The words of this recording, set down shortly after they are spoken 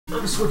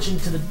I'm switching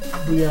to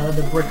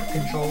the brick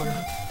controller.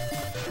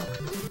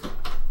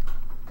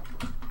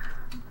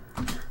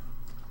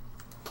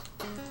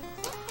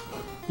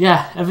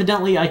 Yeah,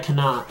 evidently I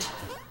cannot.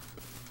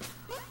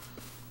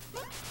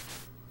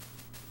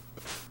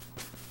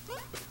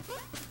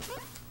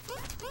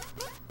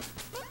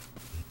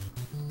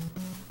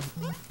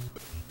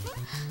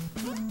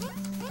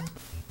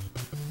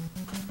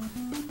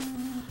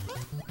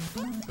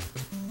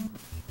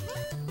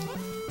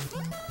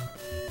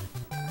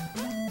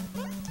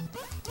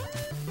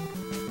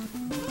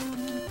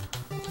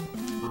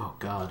 Oh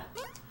God,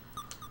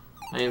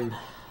 I am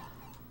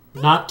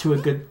not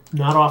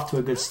off to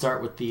a good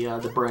start with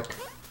the brick.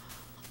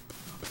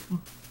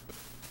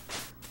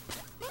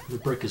 The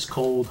brick is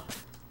cold.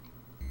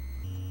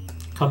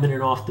 Coming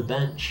in off the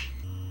bench.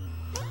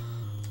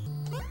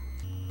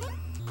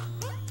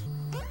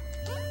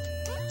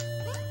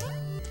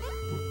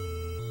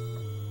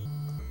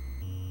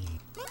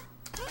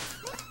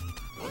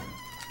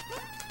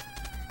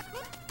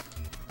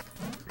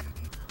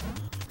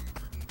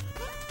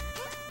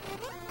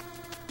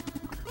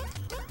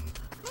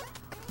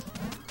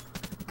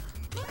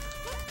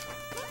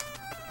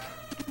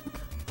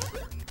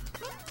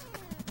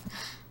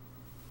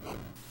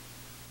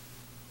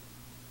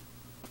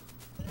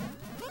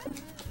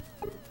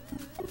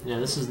 Yeah,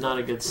 this is not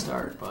a good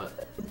start,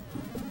 but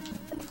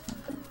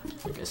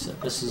like I said,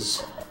 this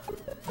is...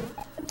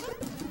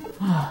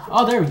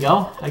 Oh, there we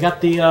go. I got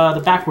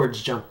the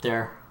backwards jump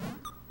there.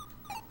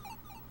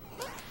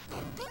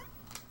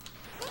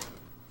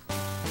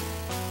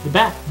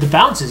 The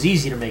bounce is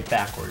easy to make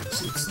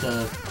backwards. It's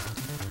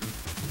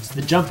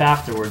the jump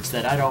afterwards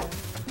that I don't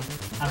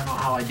know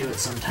how I do it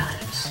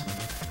sometimes.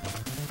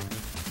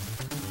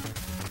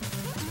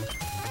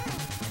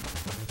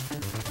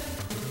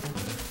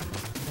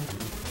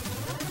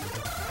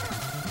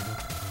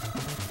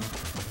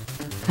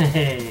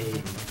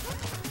 Hey,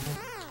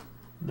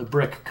 the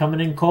brick coming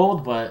in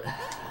cold, but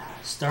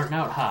starting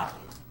out hot.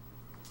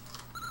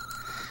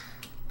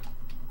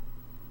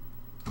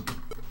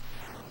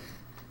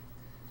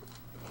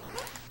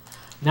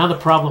 Now the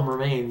problem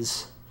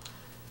remains,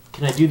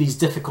 can I do these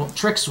difficult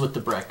tricks with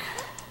the brick?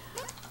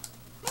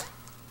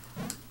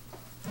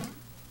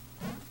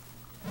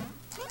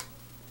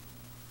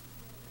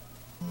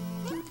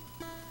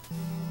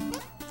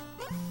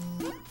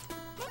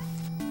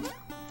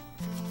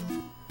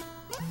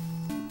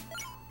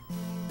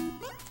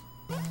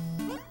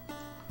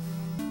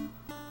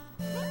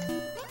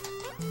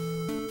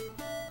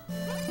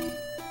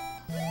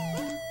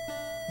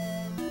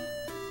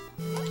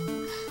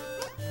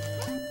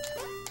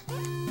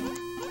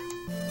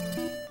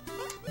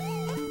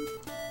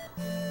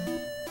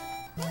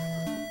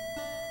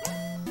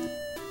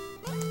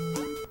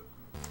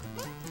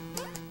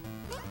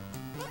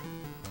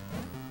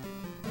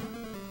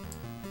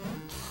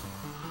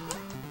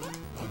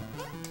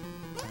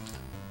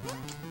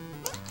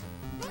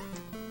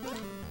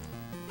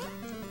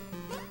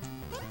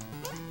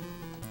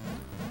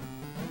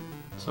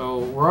 So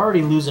we're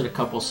already losing a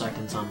couple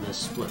seconds on this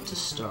split to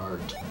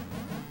start.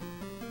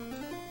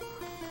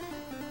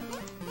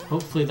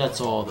 Hopefully that's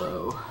all,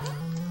 though.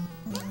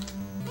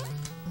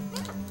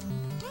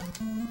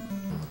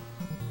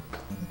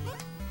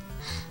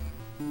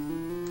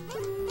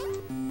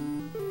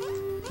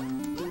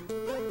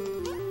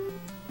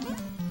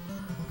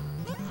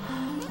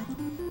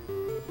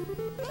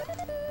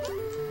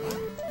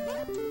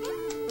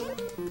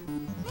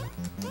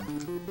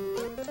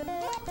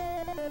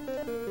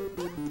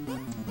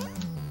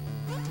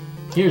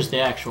 Here's the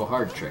actual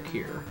hard trick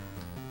here.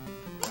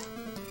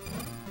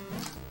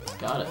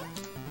 Got it.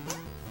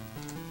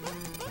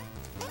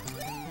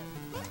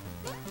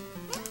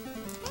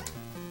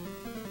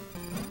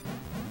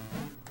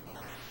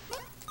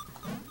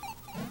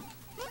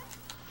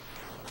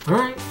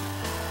 Alright.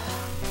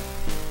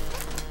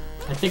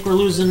 I think we're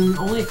losing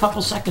only a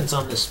couple seconds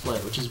on this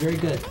split, which is very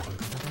good.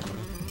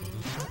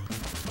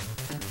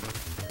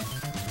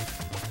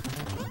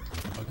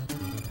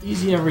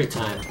 Easy every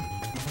time.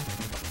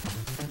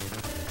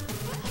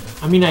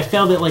 I mean, I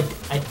failed it like,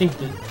 I think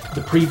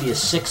the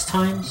previous 6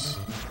 times,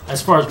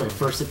 as far as my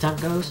first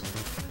attempt goes,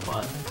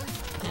 but,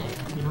 hey,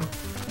 you know.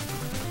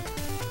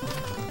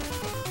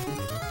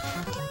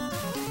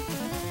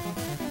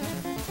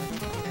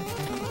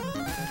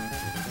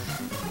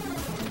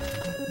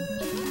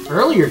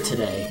 Earlier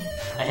today,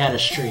 I had a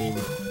stream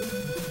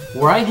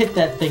where I hit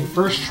that thing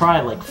first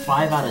try like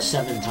 5 out of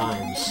 7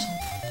 times,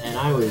 and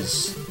I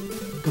was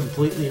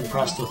completely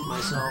impressed with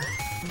myself.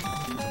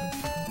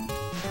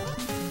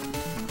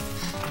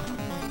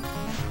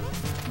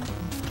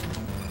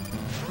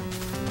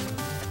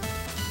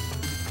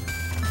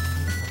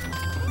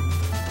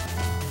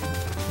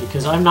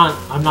 Because I'm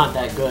not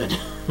that good.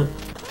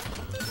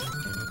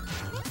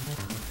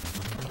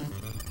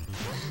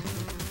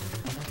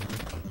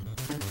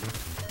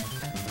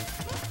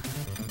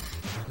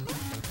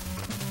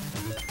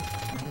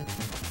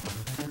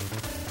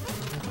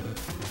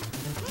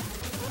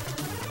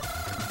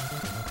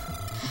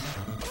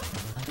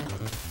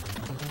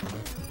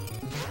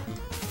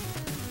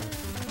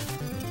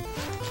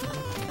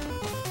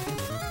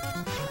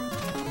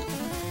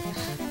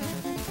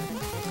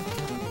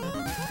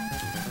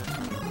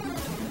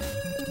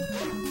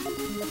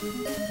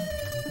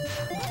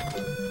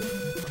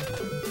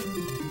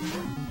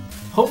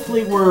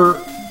 Hopefully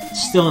we're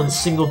still in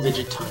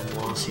single-digit time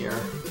loss here.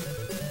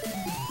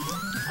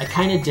 I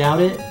kind of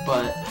doubt it,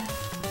 but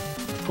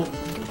hopefully.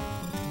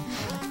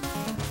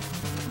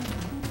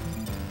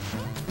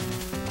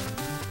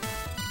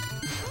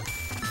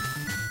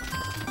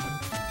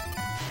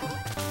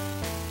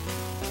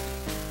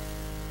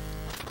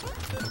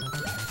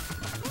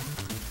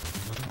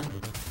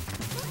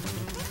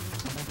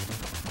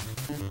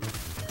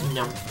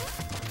 No.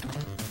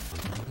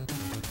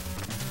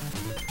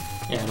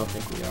 Yeah, I don't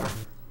think we are.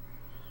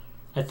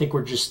 I think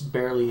we're just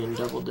barely in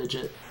double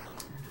digit.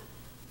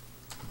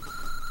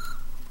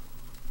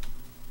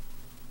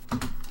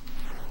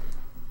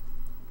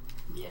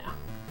 Yeah.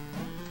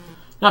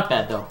 Not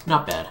bad, though.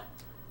 Not bad.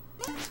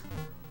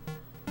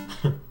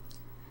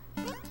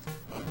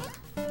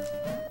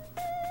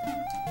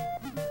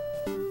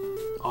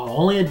 Oh,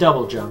 only a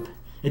double jump.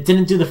 It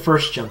didn't do the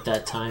first jump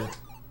that time.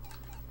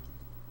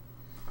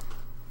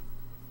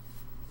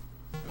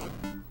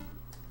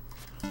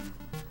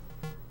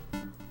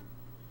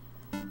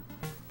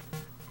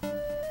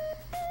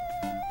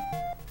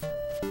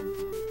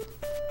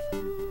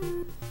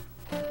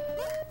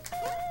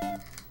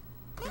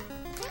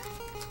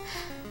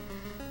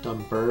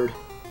 Dumb bird.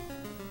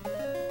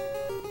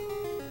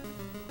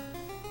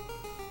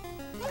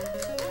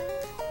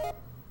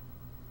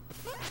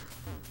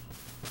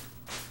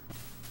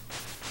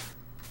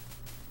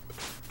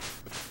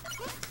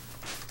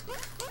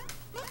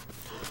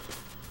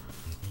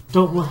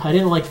 I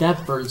didn't like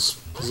that bird's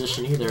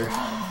position either.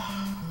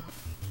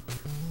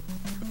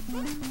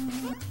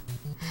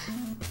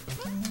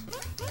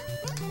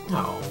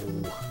 No.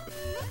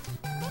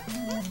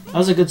 That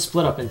was a good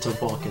split up into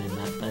Balkan in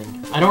that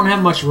thing. I don't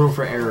have much room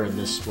for error in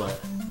this split.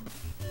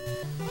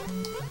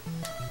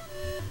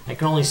 I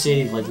can only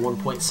save like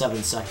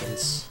 1.7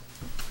 seconds.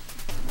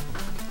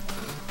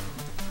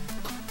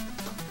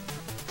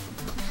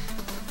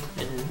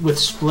 And with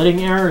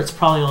splitting error, it's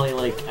probably only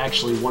like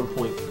actually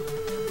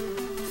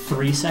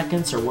 1.3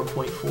 seconds or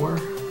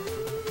 1.4.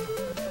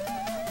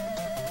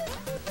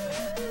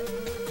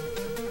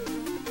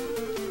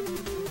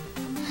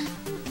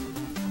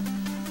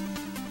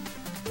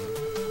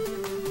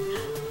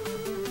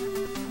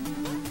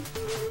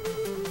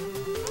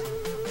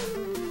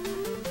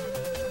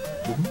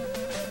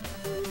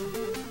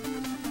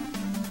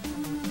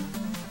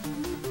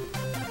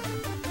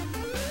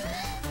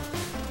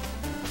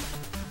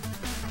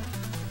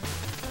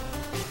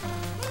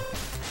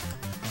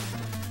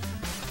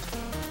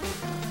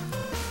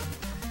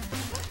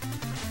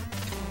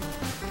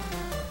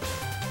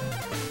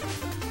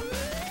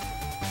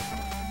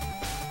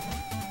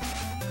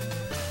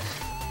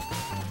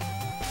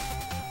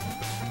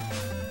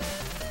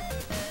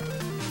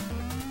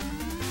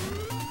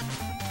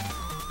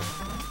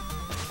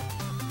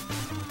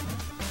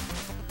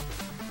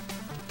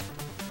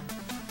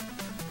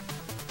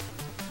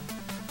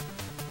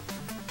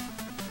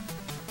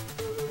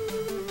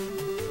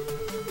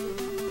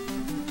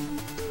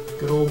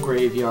 Good old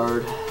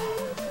graveyard.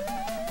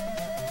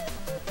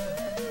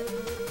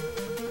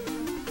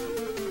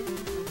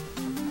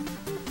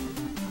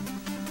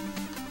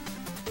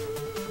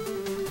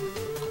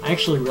 I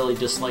actually really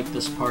dislike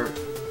this part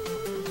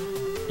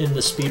in the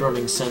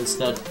speedrunning sense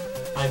that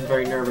I'm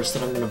very nervous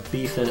that I'm going to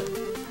beef it.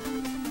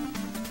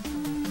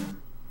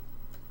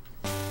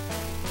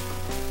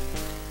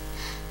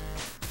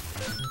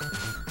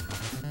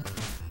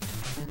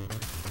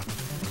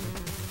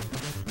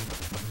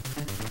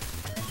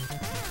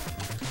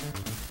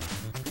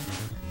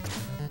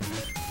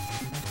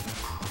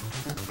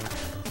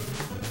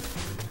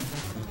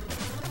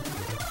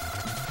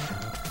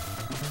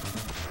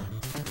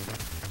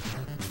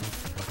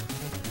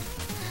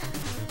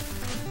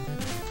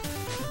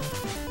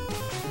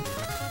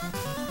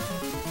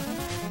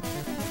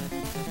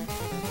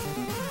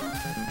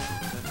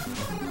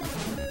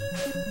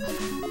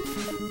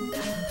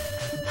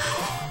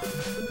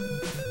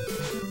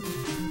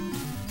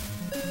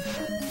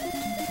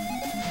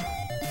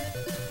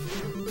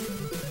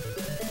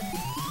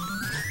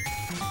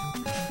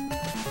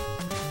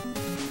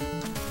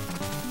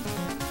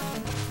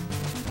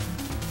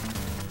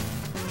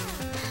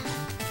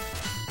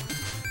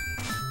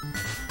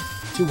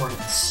 Two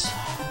words.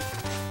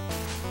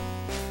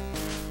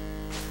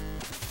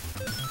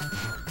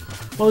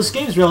 Well, this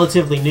game's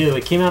relatively new.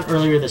 It came out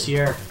earlier this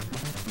year.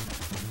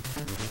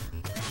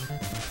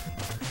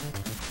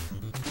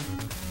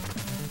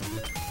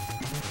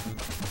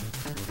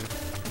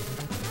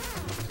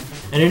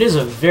 And it is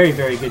a very,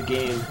 very good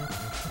game.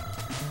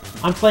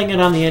 I'm playing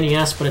it on the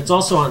NES, but it's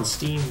also on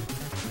Steam.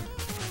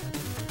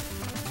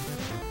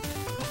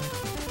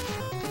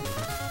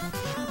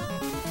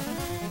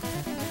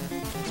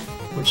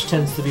 Which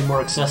tends to be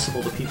more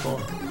accessible to people.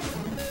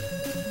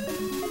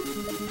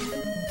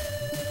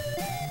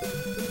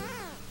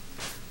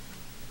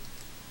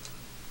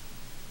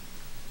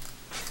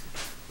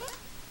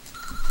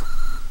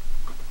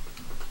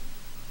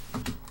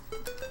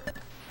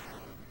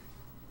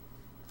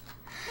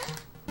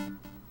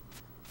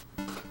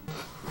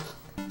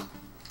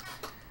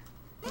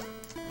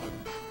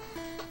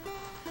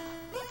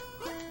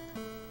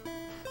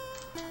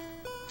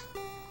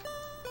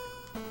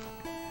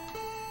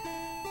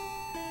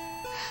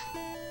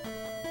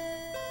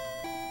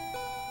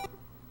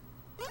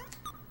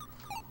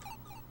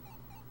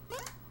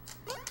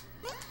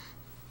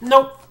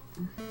 Nope.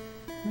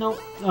 Nope.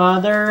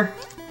 They're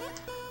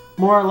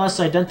more or less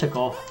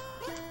identical.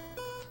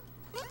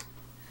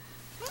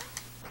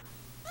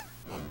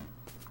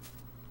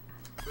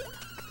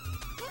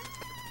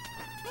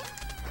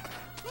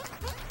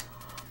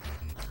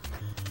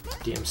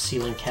 Damn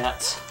ceiling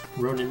cats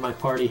ruining my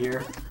party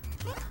here.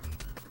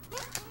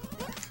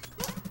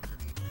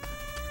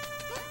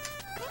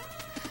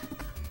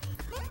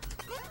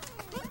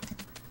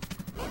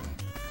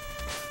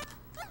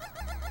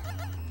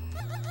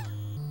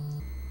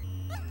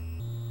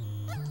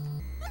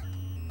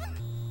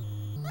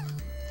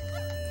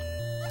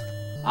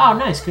 Oh,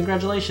 nice.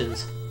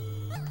 Congratulations.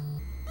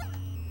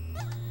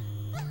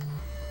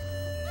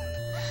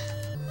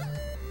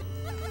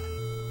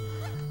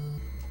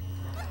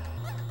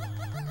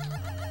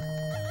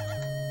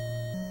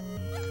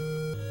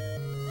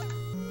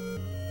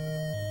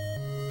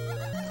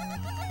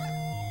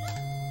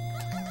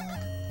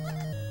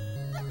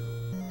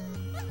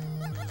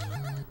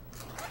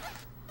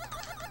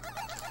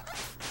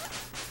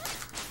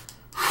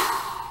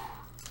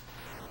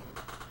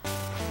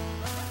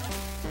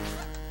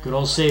 Good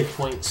old save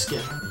point,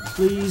 Skip.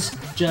 Please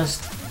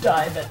just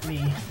dive at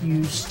me,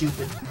 you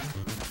stupid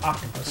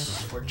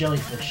octopus, or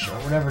jellyfish, or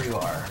whatever you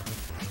are.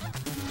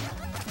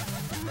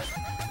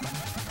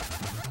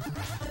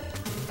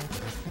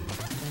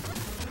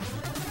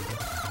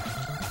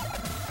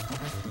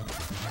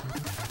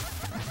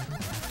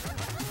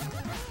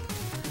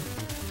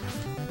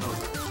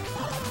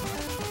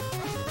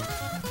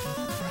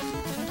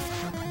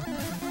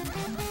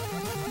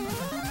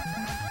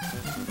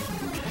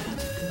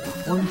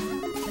 One.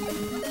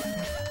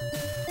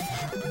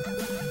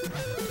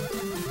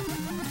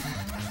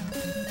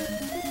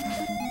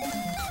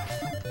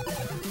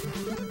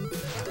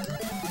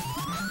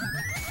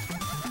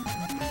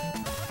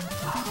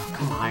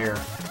 Higher.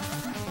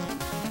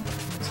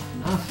 That's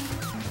enough.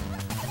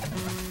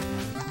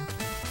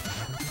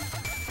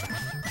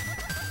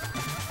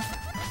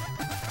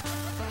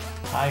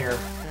 Higher.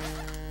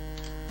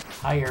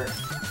 Higher.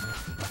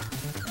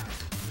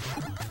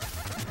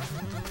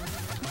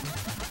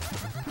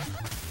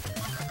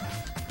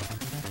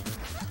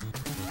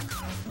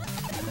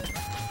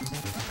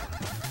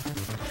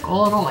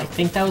 All in all, I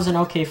think that was an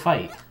okay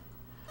fight.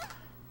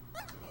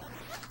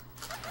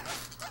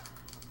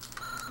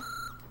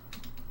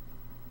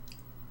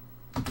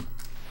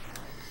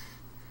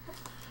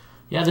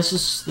 Yeah, this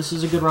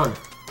is a good run.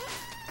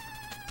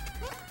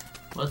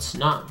 Let's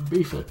not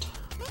beef it.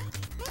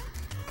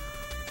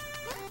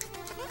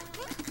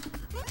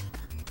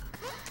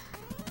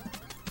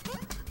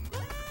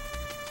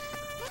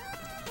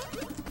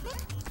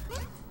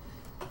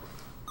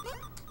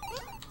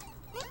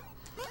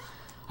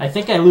 I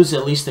think I lose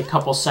at least a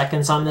couple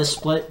seconds on this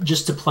split,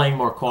 just to playing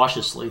more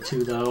cautiously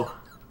too, though.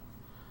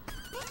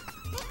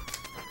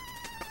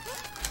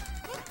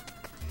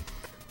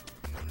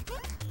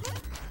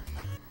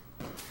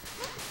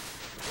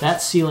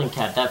 That ceiling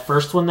cat, that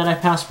first one that I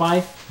passed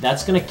by,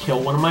 that's going to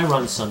kill one of my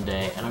runs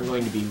someday, and I'm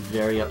going to be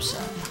very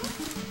upset.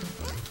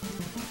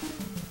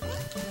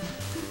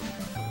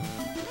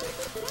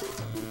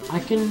 I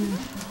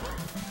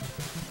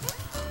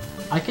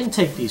can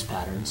take these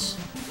patterns.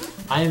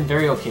 I am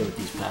very okay with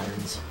these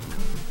patterns.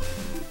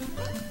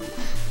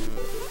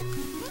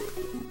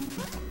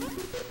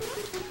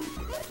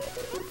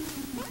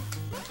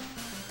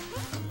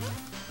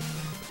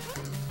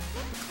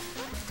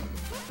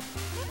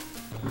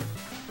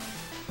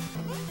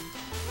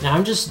 Now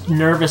I'm just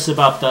nervous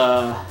about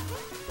the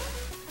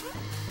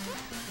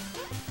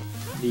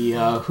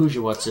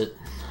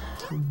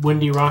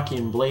Windy Rocky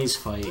and Blaze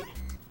fight,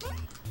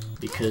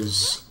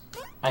 because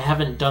I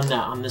haven't done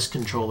that on this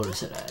controller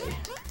today.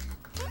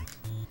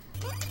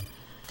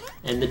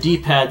 And the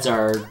D-pads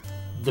are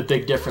the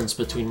big difference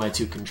between my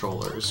two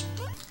controllers.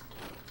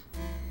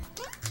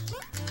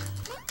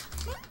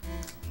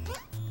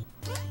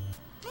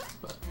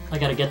 But I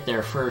gotta get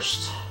there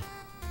first.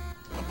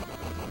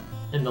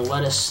 And the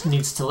lettuce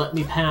needs to let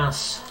me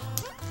pass.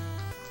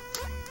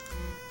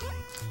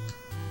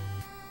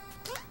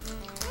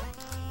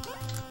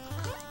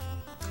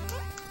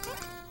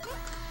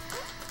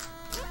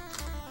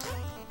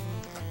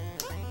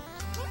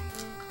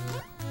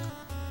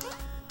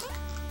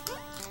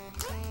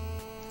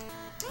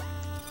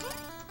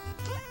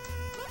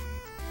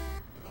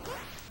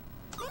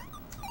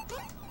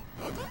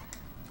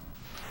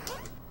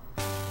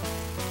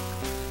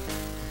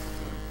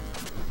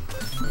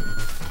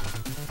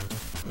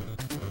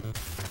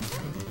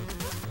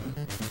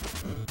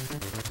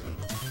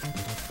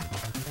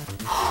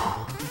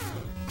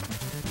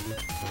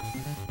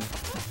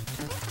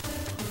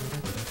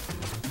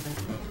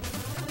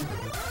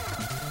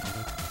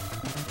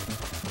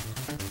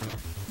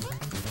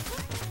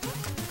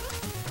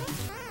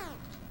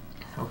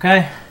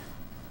 Okay.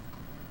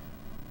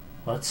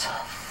 Let's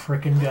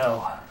frickin'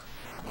 go.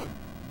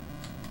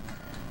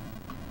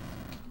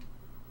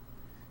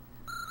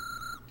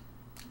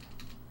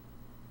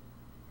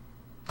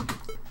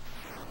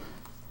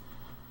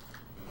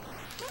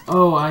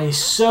 Oh, I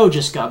so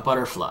just got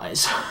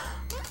butterflies.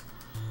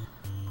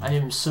 I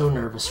am so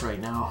nervous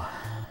right now.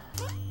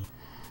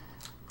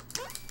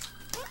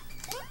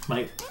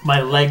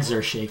 My legs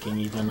are shaking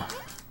even.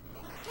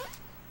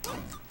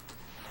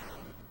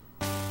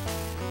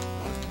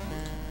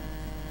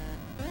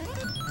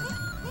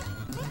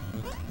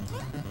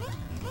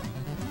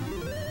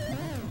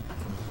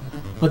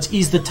 Let's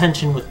ease the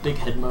tension with big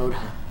head mode.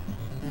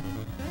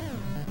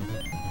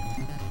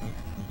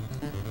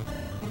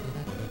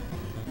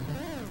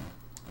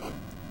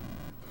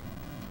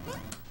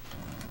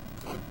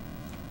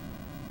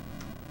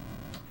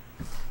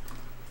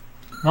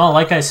 Well,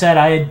 like I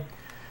said,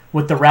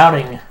 with the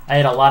routing, I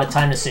had a lot of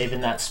time to save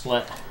in that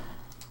split.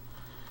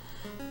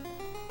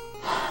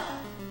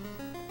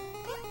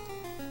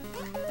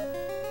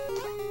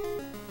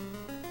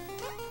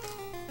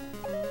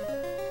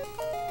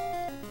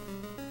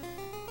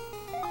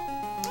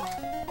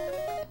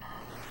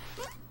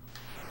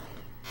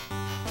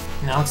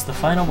 Now it's the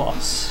final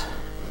boss.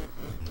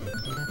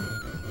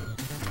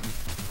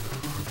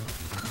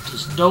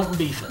 Just don't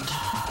beef it.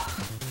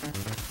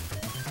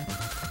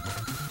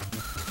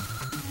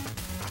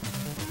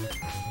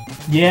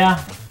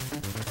 Yeah.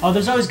 Oh,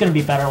 there's always going to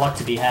be better luck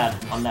to be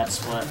had on that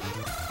split.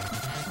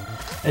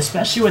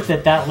 Especially with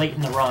it that late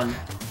in the run.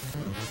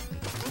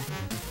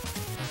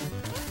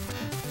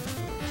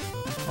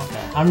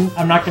 Okay,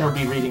 I'm not going to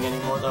be reading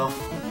anymore though.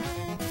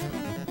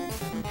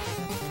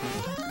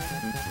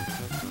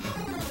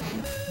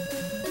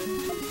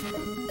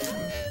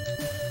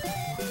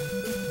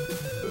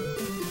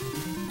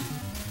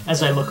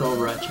 As I look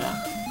over at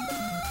chat.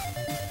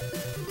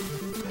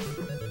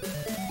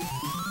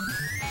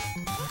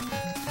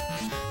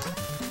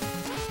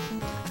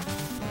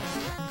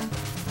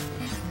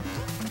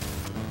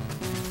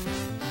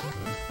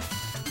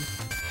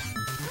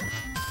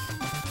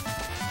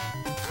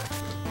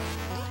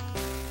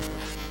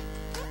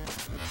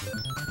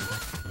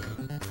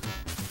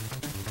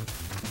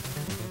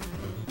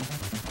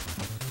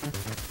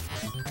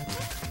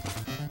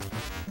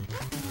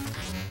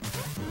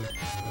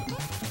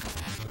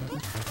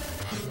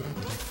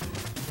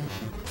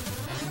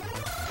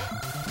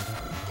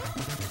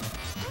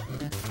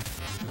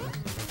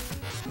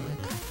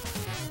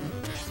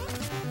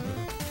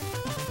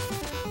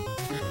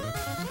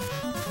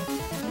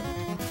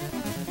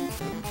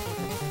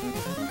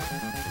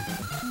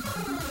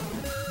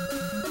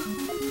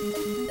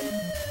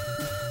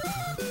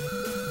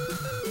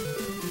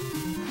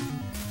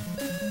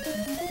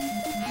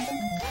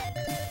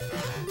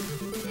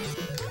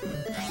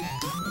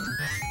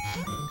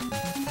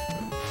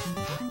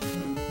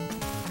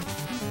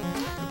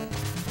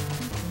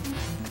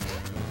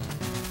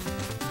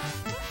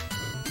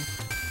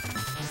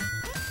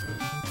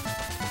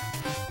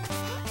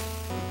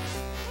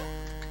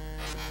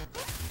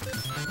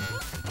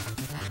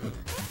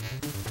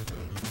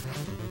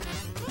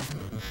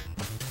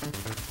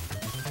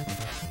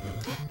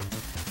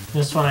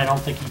 This one, I don't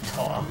think he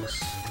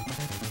talks.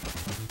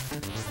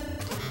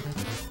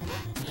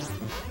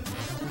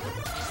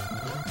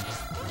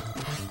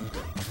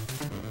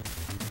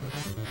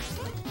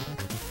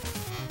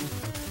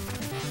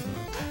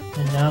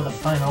 And now the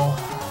final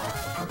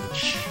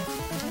approach.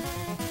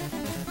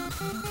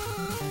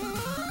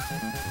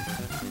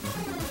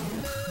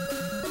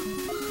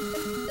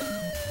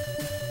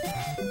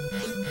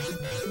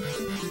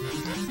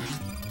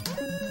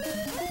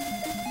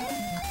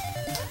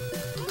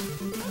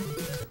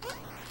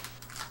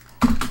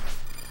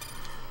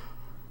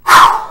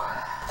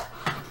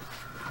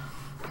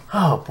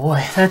 Oh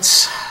boy,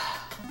 that's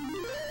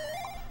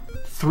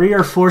 3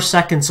 or 4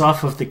 seconds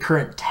off of the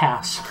current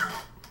task.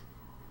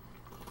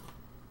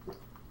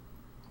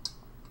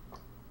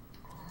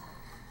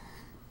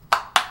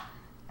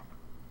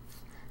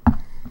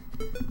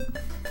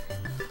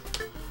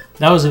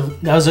 That was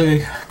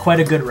a quite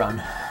a good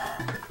run.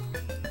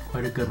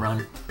 Quite a good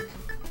run.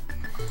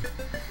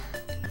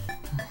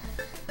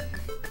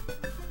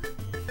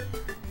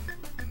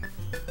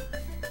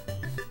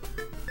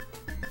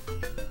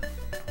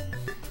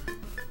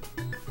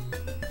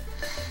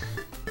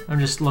 I'm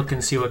just looking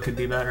to see what could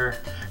be better.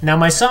 Now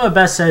my sum of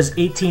best says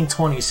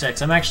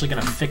 1826. I'm actually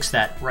going to fix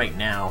that right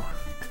now.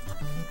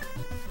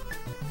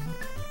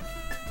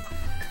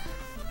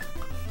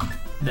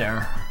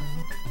 There.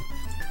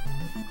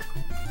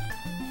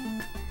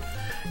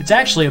 It's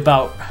actually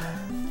about,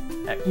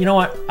 you know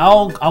what?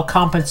 I'll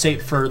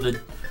compensate for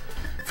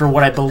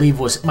what I believe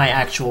was my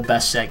actual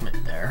best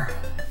segment there.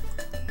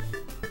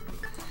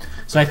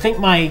 So I think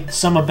my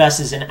sum of best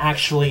is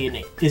actually an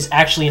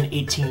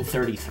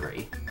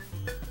 1833.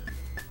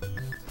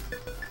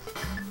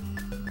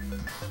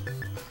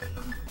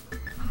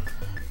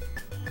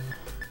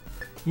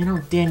 You know,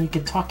 Dan, you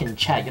can talk in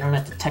chat. You don't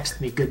have to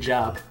text me. Good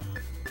job.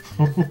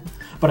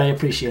 But I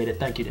appreciate it.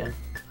 Thank you, Dan.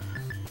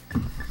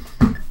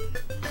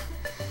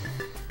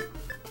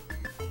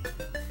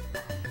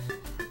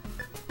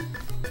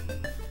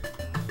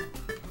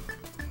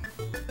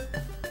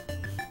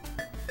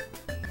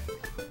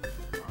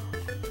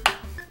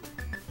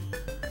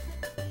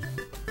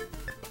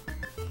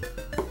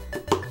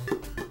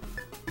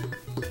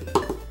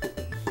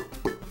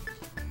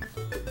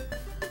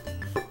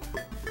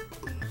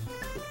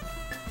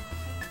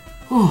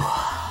 Whew,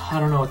 I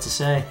don't know what to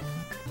say.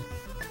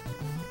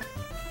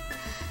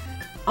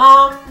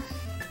 I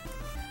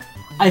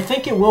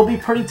think it will be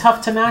pretty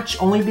tough to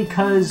match, only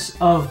because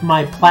of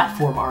my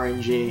platform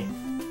RNG.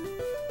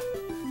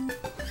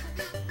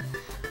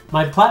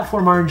 My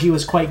platform RNG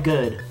was quite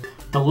good.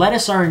 The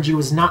lettuce RNG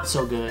was not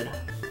so good.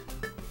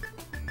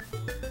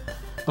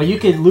 But you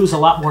could lose a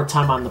lot more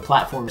time on the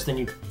platforms than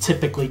you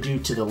typically do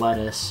to the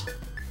lettuce.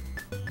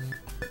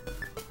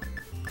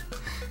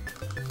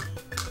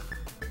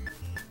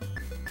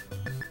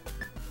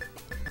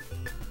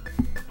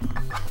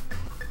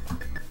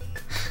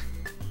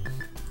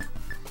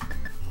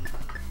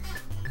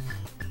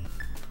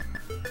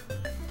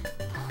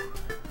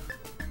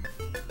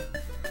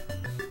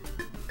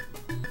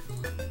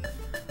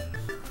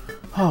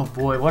 Oh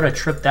boy, what a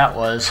trip that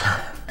was.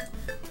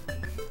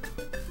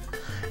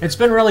 It's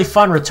been really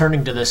fun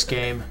returning to this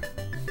game.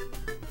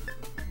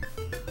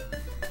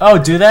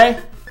 Oh, do they?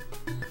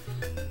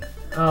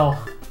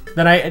 Oh,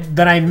 then I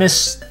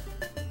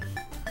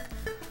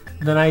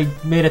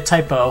made a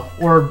typo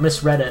or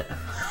misread it.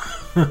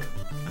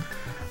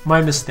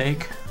 My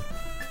mistake.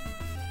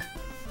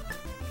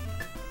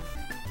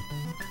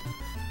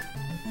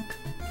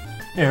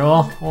 Here,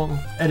 we'll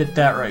edit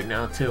that right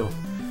now too.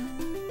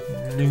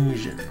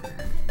 Nusion.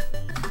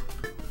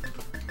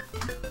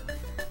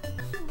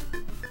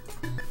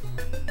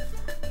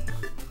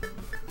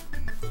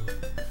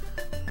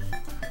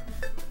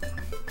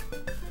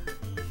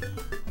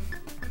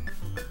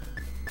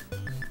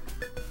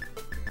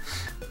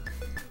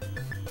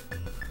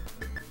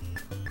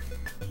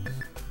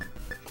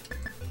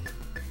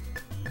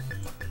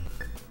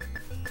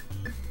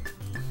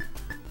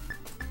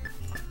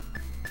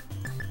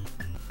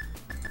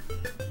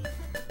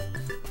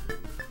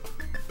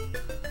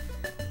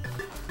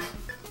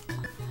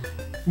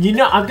 You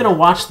know, I'm gonna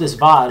watch this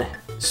VOD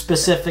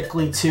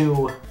specifically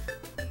to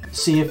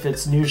see if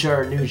it's Nuja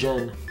or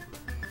Nujin.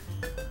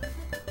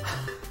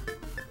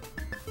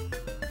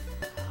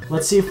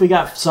 Let's see if we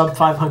got sub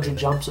 500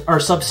 jumps, or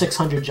sub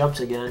 600 jumps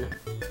again.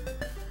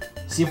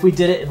 See if we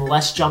did it in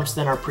less jumps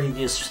than our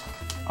previous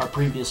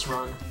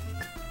run.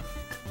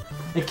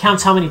 It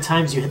counts how many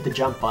times you hit the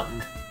jump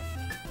button.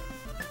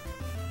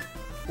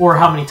 Or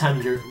how many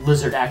times your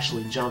lizard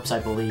actually jumps, I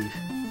believe.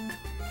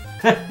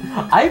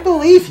 I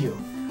believe you.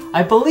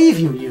 I believe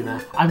you,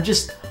 Yuna.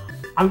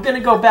 I'm gonna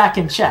go back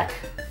and check.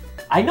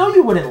 I know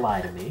you wouldn't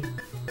lie to me.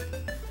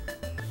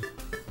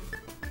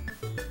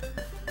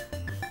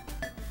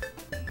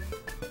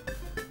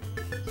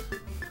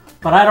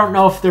 But I don't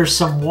know if there's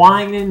some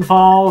wine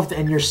involved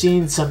and you're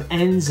seeing some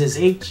N's as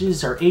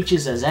H's or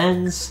H's as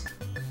N's.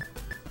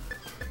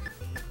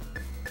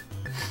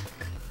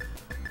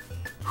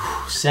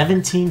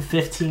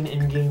 17:15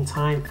 in-game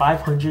time,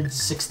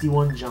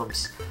 561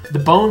 jumps. The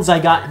bones I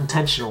got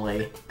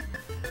intentionally.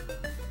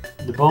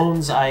 The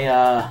bones